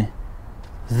seen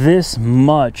this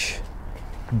much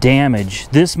damage,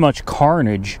 this much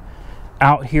carnage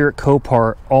out here at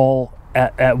Copart all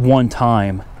at one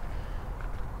time.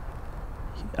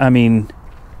 I mean,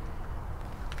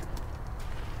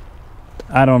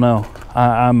 I don't know.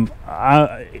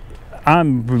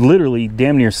 I'm literally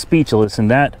damn near speechless,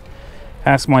 and that,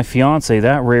 ask my fiance,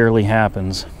 that rarely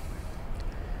happens.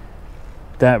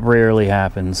 That rarely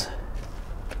happens.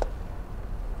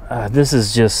 This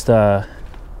is just, I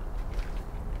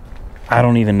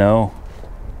don't even know.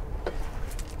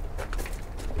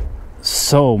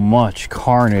 So much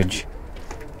carnage.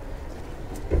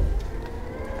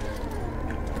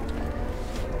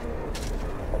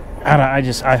 And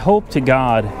I hope to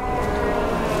God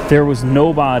there was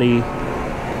nobody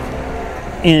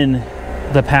in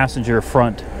the passenger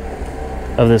front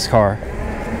of this car.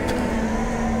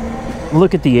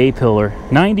 Look at the A-pillar.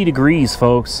 90 degrees,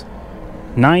 folks.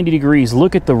 90 degrees.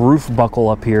 Look at the roof buckle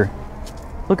up here.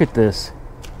 Look at this.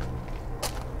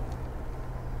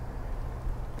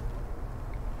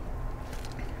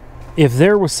 If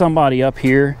there was somebody up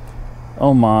here,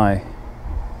 oh my.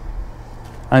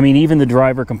 I mean, even the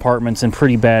driver compartment's in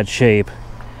pretty bad shape,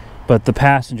 but the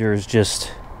passenger is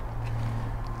just,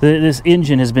 this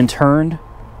engine has been turned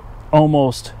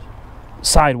almost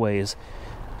sideways.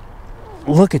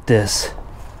 Look at this.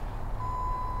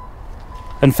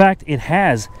 In fact, it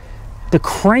has. The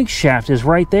crankshaft is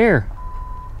right there.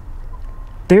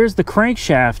 There's the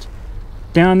crankshaft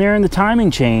down there in the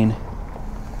timing chain.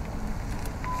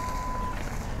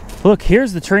 Look,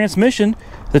 here's the transmission.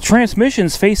 The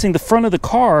transmission's facing the front of the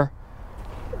car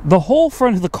The whole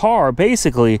front of the car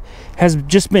basically has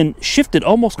just been shifted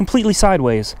almost completely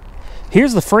sideways.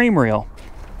 Here's the frame rail.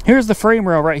 Here's the frame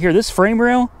rail right here. This frame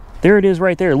rail, there it is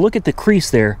right there. Look at the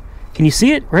crease there. Can you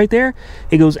see it right there?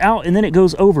 It goes out and then it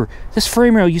goes over. This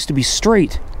frame rail used to be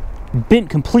straight, bent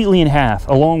completely in half,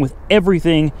 along with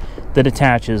everything that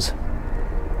attaches.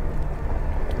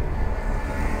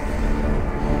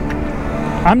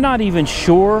 I'm not even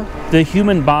sure the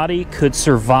human body could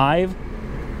survive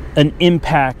an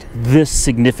impact this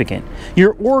significant.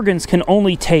 Your organs can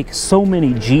only take so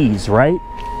many G's, right?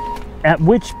 At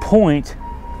which point,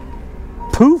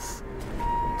 poof,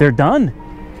 they're done.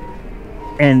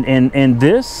 And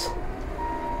this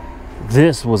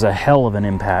was a hell of an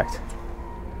impact.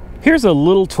 Here's a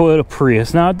little Toyota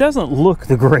Prius. Now, it doesn't look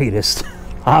the greatest,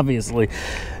 obviously.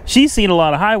 She's seen a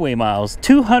lot of highway miles,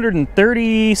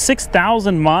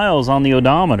 236,000 miles on the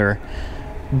odometer,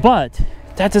 but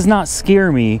that does not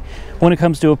scare me when it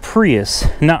comes to a Prius.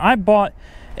 Now, I bought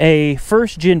a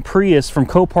first-gen Prius from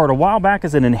Copart a while back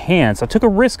as an enhanced. I took a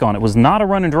risk on it. It was not a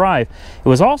run and drive. It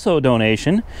was also a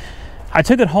donation. I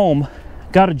took it home,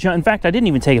 got a jump. In fact, I didn't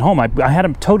even take it home. I had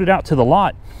them towed it out to the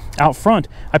lot out front.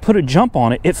 I put a jump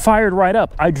on it. It fired right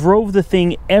up. I drove the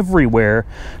thing everywhere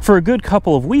for a good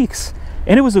couple of weeks,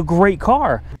 and it was a great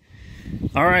car.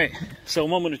 All right, so a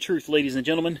moment of truth, ladies and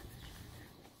gentlemen.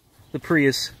 The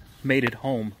Prius made it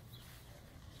home.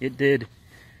 It did.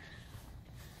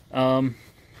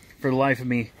 For the life of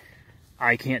me,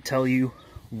 I can't tell you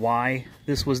why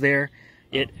this was there.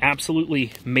 It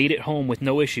absolutely made it home with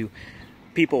no issue.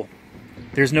 People,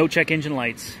 there's no check engine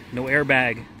lights, no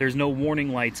airbag, there's no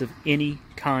warning lights of any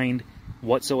kind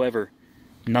whatsoever.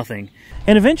 Nothing.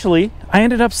 And eventually, I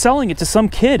ended up selling it to some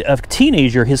kid, a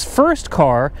teenager, his first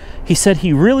car. He said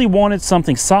he really wanted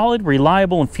something solid,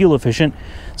 reliable, and fuel efficient,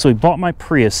 so he bought my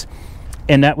Prius.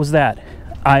 And that was that.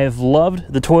 I have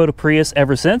loved the Toyota Prius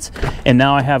ever since, and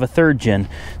now I have a third gen.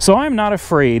 So I'm not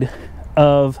afraid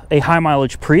of a high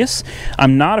mileage Prius.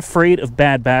 I'm not afraid of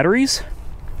bad batteries.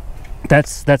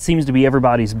 That seems to be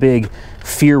everybody's big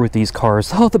fear with these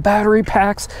cars. Oh, the battery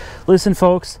packs. Listen,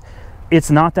 folks, it's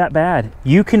not that bad.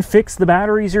 You can fix the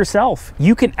batteries yourself.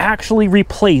 You can actually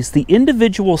replace the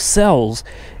individual cells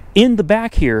in the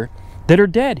back here that are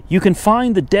dead. You can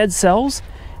find the dead cells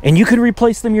and you can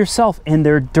replace them yourself, and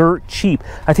they're dirt cheap.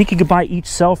 I think you could buy each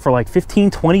cell for like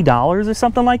 $15, $20 or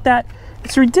something like that.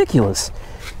 It's ridiculous.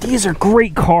 These are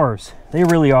great cars. They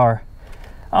really are.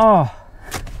 Oh,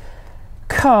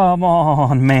 come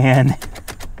on, man.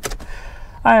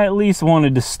 I at least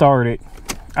wanted to start it.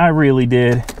 I really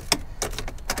did.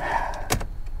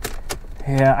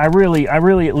 Yeah, I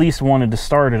really at least wanted to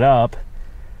start it up.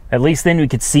 At least then we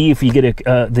could see if you get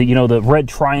the red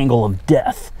triangle of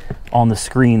death on the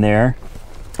screen there.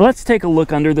 Let's take a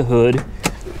look under the hood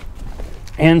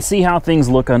and see how things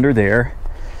look under there.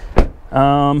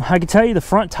 I can tell you the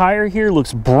front tire here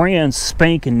looks brand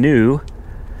spanking new,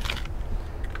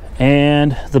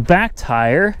 and the back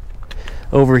tire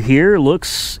over here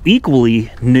looks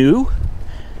equally new.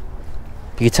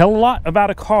 You can tell a lot about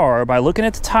a car by looking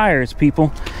at the tires,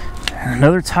 people.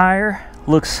 Another tire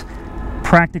looks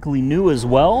practically new as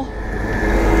well.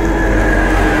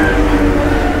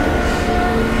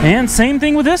 And same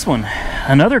thing with this one.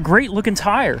 Another great looking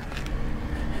tire.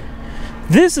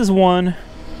 This is one,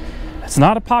 it's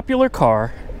not a popular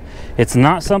car. It's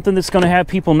not something that's going to have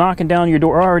people knocking down your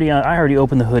door. I already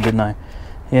opened the hood, didn't I?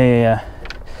 Yeah.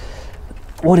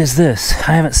 What is this?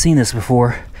 I haven't seen this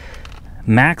before.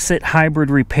 Maxit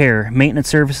Hybrid Repair. Maintenance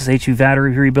services, HV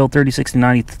battery rebuild, 30, 60,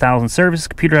 90,000 services,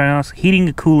 computer diagnostics, heating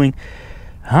and cooling.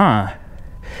 Huh.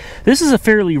 This is a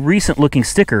fairly recent looking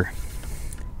sticker.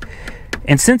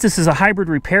 And since this is a hybrid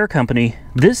repair company,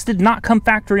 this did not come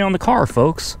factory on the car,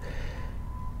 folks.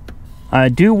 I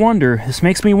do wonder, this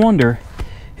makes me wonder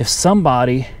if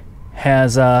somebody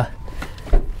has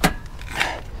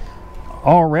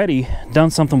already done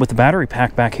something with the battery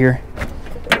pack back here.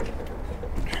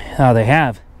 Oh, they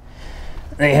have.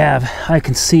 They have. I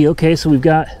can see. Okay, so we've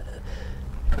got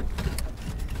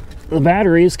the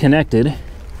battery is connected,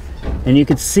 and you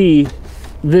can see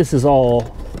this is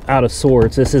all out of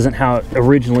sorts. This isn't how it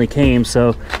originally came,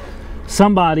 so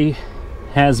somebody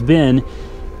has been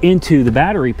into the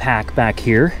battery pack back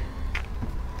here.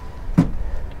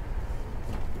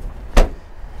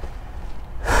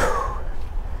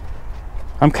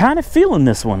 I'm kind of feeling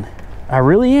this one. I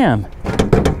really am.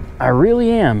 I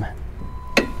really am.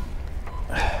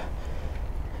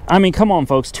 I mean, come on,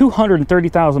 folks.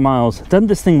 230,000 miles. Doesn't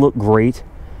this thing look great?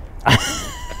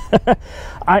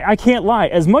 I can't lie.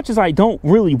 As much as I don't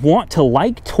really want to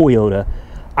like Toyota,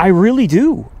 I really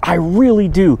do. I really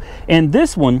do. And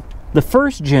this one, The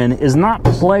first gen is not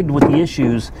plagued with the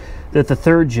issues that the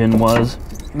third gen was,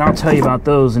 and I'll tell you about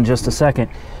those in just a second.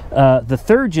 The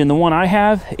third gen, the one I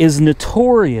have, is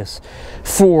notorious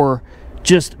for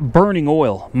just burning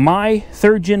oil. My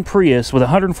third gen Prius with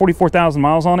 144,000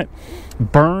 miles on it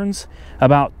burns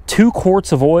about 2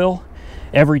 quarts of oil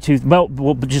every well,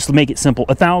 just to make it simple,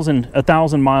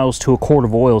 1,000 miles to a quart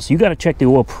of oil. So you got to check the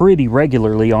oil pretty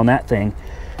regularly on that thing.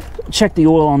 Check the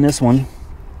oil on this one.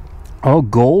 Oh,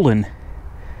 golden.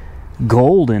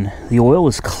 Golden. The oil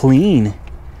is clean.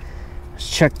 Let's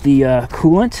check the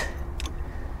coolant.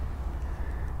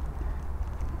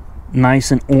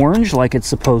 Nice and orange like it's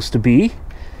supposed to be.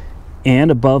 And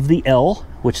above the L,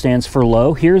 which stands for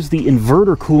low, here's the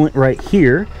inverter coolant right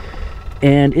here.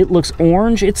 And it looks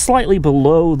orange. It's slightly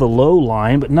below the low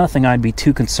line, but nothing I'd be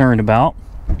too concerned about.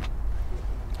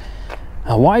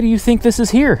 Now, why do you think this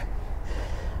is here?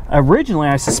 Originally,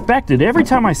 I suspected, every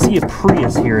time I see a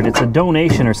Prius here and it's a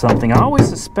donation or something, I always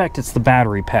suspect it's the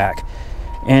battery pack.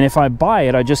 And if I buy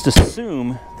it, I just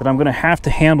assume that I'm going to have to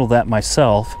handle that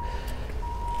myself.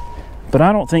 But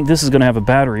I don't think this is going to have a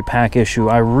battery pack issue.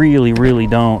 I really, really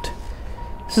don't.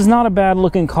 This is not a bad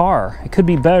looking car. It could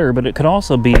be better, but it could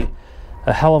also be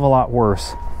a hell of a lot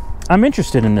worse. I'm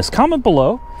interested in this. Comment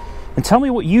below and tell me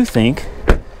what you think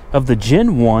of the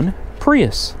Gen 1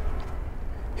 Prius.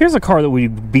 Here's a car that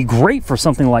would be great for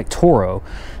something like Toro.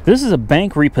 This is a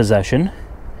bank repossession.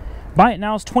 Buy it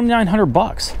now is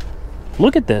 $2,900.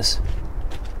 Look at this.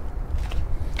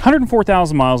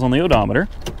 104,000 miles on the odometer,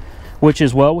 which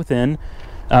is well within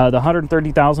the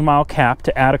 130,000 mile cap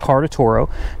to add a car to Toro.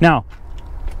 Now,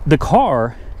 the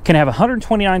car can have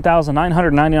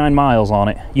 129,999 miles on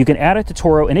it. You can add it to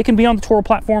Toro, and it can be on the Toro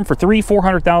platform for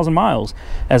 400,000 miles,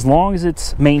 as long as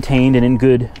it's maintained and in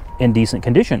good and decent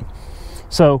condition.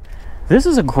 So this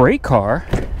is a great car.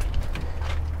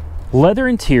 Leather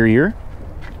interior.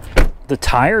 The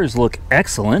tires look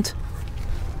excellent.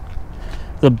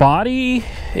 The body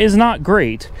is not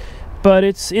great, but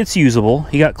it's usable.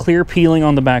 You got clear peeling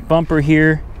on the back bumper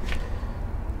here.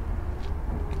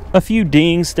 A few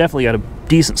dings. Definitely got a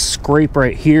decent scrape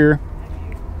right here.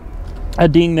 A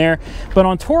ding there. But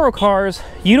on Toro cars,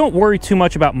 you don't worry too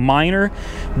much about minor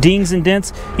dings and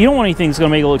dents. You don't want anything that's going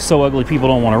to make it look so ugly people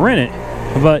don't want to rent it.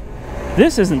 But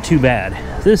this isn't too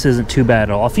bad. This isn't too bad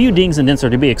at all. A few dings and dents are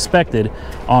to be expected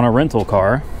on a rental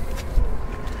car.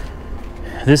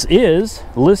 This is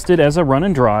listed as a run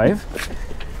and drive.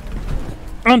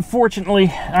 Unfortunately,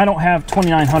 I don't have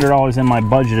 $2,900 in my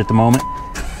budget at the moment.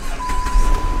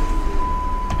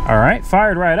 All right,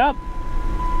 fired right up.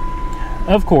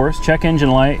 Of course, check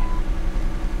engine light.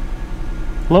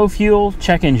 Low fuel,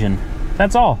 check engine.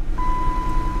 That's all.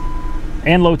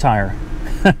 And low tire.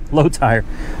 Low tire.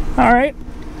 All right.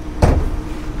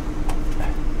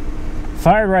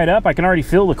 Fired right up. I can already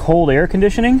feel the cold air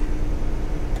conditioning.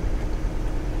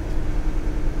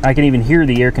 I can even hear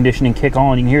the air conditioning kick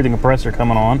on. You can hear the compressor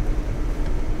coming on.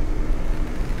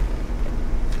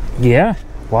 Yeah.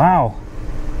 Wow.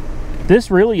 This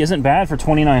really isn't bad for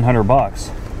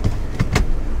 $2,900.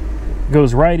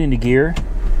 Goes right into gear.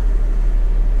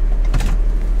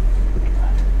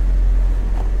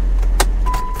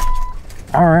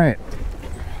 All right.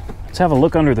 Let's have a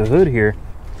look under the hood here.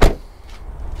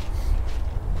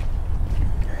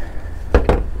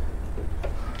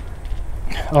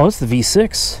 Oh, it's the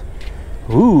V6.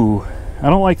 Ooh, I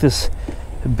don't like this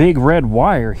big red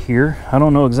wire here. I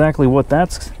don't know exactly what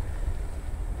that's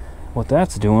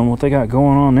doing, what they got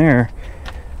going on there.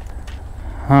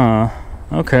 Huh.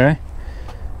 Okay.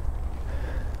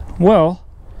 Well,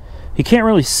 you can't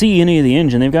really see any of the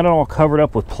engine. They've got it all covered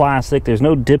up with plastic. There's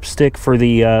no dipstick for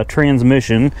the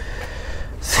transmission.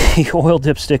 The oil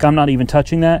dipstick, I'm not even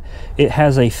touching that. It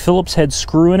has a Phillips head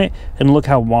screw in it, and look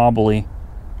how wobbly.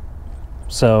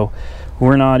 So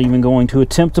we're not even going to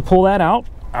attempt to pull that out.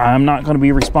 I'm not going to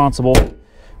be responsible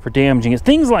for damaging it.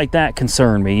 Things like that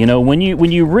concern me. You know, when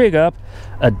you rig up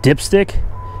a dipstick,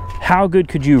 how good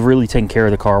could you have really taken care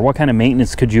of the car? What kind of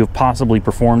maintenance could you have possibly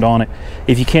performed on it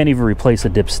if you can't even replace a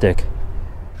dipstick?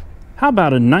 How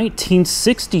about a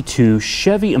 1962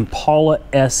 Chevy Impala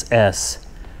SS?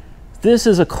 This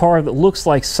is a car that looks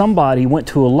like somebody went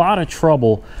to a lot of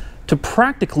trouble to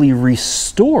practically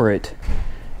restore it,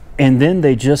 and then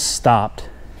they just stopped.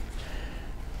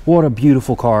 What a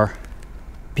beautiful car.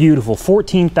 Beautiful.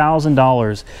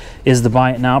 $14,000 is the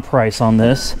buy it now price on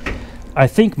this. I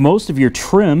think most of your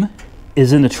trim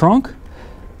is in the trunk.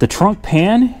 The trunk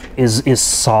pan is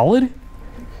solid.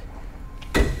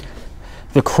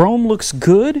 The chrome looks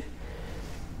good.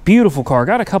 Beautiful car.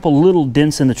 Got a couple little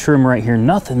dents in the trim right here.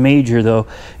 Nothing major though.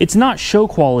 It's not show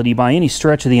quality by any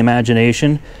stretch of the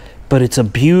imagination, but it's a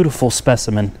beautiful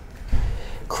specimen.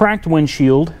 Cracked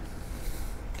windshield.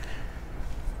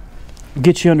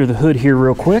 Get you under the hood here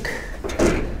real quick.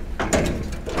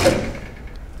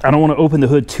 I don't want to open the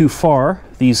hood too far.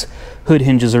 These hood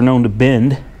hinges are known to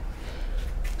bend,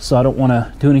 so I don't want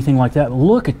to do anything like that.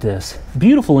 Look at this.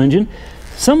 Beautiful engine.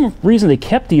 Some reason they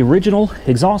kept the original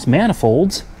exhaust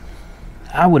manifolds.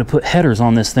 I would have put headers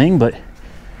on this thing, but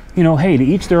you know, hey, to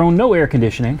each their own. No air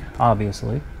conditioning,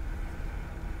 obviously.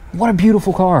 What a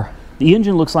beautiful car. The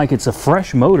engine looks like it's a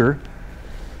fresh motor.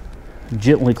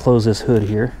 Gently close this hood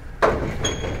here.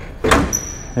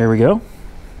 There we go.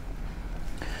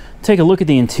 Take a look at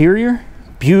the interior.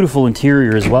 Beautiful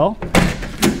interior as well.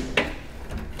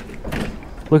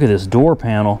 Look at this door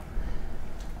panel.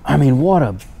 I mean, what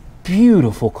a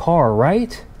beautiful car,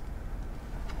 right?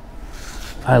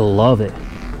 I love it.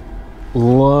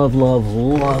 Love, love,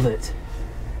 love it.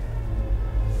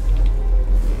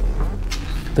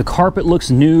 The carpet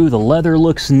looks new. The leather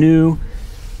looks new.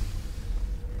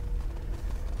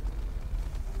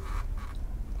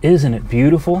 Isn't it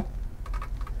beautiful?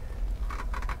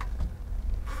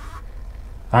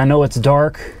 I know it's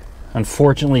dark.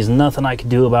 Unfortunately, there's nothing I can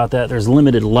do about that. There's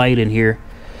limited light in here.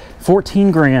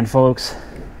 14 grand, folks.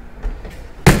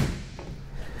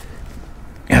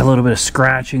 Got a little bit of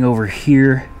scratching over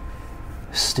here.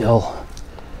 Still,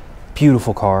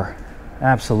 beautiful car.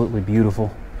 Absolutely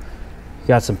beautiful.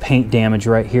 Got some paint damage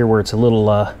right here where it's a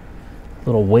little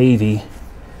wavy.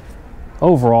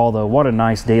 Overall, though, what a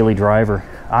nice daily driver.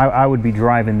 I would be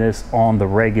driving this on the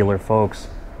regular, folks.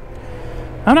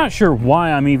 I'm not sure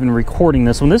why I'm even recording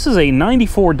this one. This is a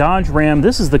 94 Dodge Ram.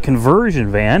 This is the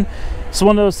conversion van. It's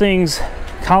one of those things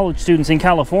college students in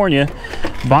California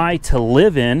buy to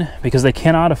live in because they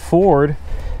cannot afford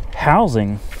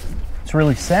housing. It's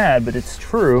really sad, but it's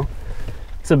true.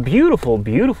 It's a beautiful,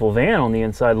 beautiful van on the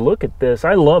inside. Look at this.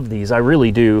 I love these. I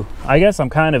really do. I guess I'm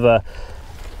kind of a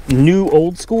new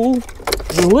old school.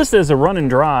 It's listed as a run and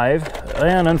drive,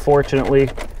 and unfortunately,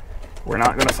 we're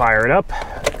not going to fire it up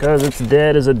because it's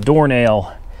dead as a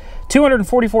doornail.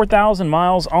 244,000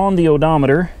 miles on the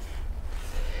odometer.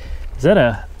 Is that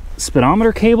a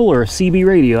speedometer cable or a CB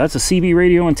radio? That's a CB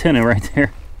radio antenna right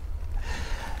there.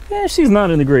 Yeah, she's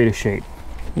not in the greatest shape.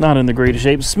 Not in the greatest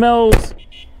shape. Smells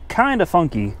kind of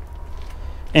funky.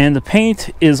 And the paint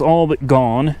is all but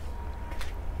gone.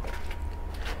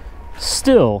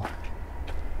 Still,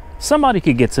 somebody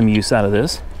could get some use out of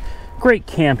this. Great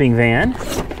camping van.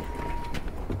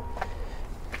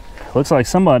 Looks like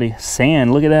somebody,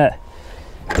 sand, look at that.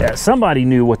 Yeah, somebody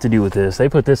knew what to do with this. They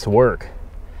put this to work.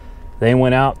 They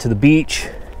went out to the beach.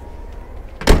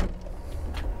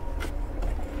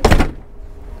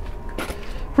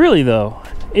 Really though,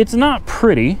 it's not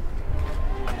pretty.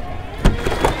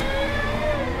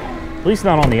 At least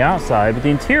not on the outside, but the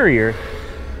interior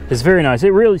is very nice.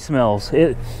 It really smells.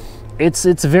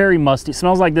 It's very musty. It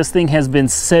smells like this thing has been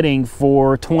sitting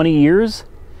for 20 years.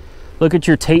 Look at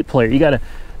your tape player. You got a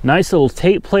nice little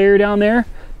tape player down there.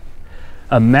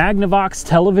 A Magnavox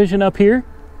television up here.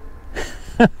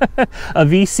 A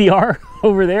VCR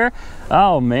over there.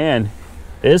 Oh man,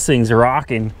 this thing's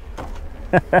rocking.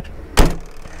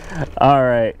 All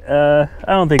right, I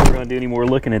don't think we're gonna do any more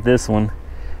looking at this one.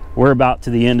 We're about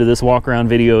to the end of this walk around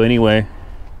video anyway.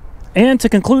 And to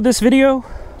conclude this video,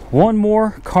 one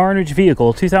more Carnage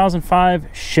vehicle, 2005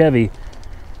 Chevy.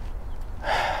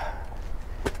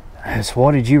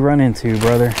 What did you run into,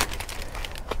 brother?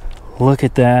 Look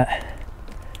at that.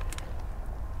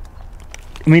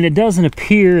 I mean, it doesn't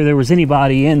appear there was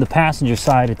anybody in the passenger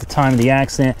side at the time of the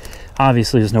accident.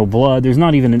 Obviously, there's no blood. There's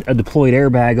not even a deployed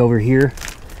airbag over here.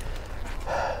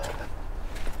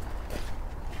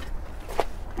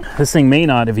 This thing may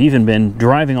not have even been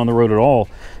driving on the road at all.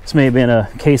 This may have been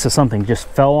a case of something just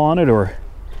fell on it or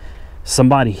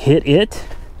somebody hit it.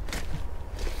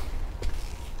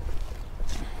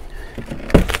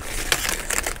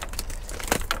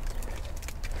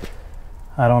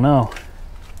 I don't know.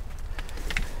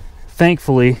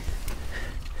 Thankfully,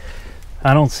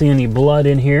 I don't see any blood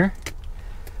in here.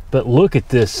 But look at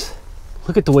this.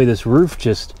 Look at the way this roof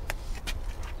just...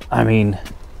 I mean,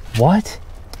 what?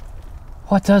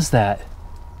 What does that?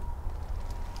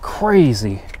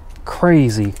 Crazy,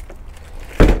 crazy.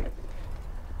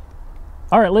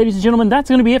 All right, ladies and gentlemen, that's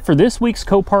going to be it for this week's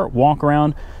Copart walk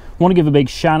around. I want to give a big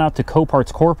shout out to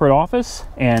Copart's corporate office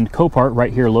and Copart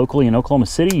right here locally in Oklahoma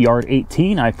City, Yard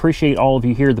 18. I appreciate all of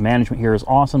you here. The management here is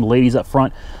awesome. The ladies up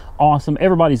front, awesome.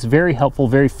 Everybody's very helpful,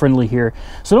 very friendly here.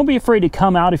 So don't be afraid to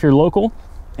come out if you're local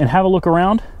and have a look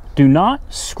around. Do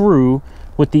not screw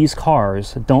with these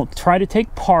cars. Don't try to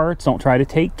take parts, don't try to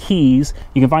take keys.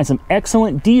 You can find some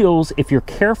excellent deals if you're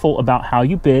careful about how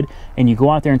you bid and you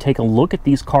go out there and take a look at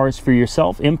these cars for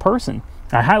yourself in person.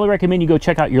 I highly recommend you go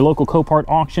check out your local Copart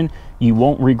auction. You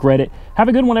won't regret it. Have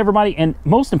a good one, everybody, and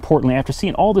most importantly, after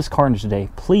seeing all this carnage today,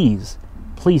 please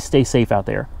stay safe out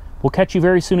there. We'll catch you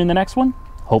very soon in the next one.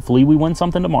 Hopefully we win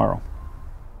something tomorrow.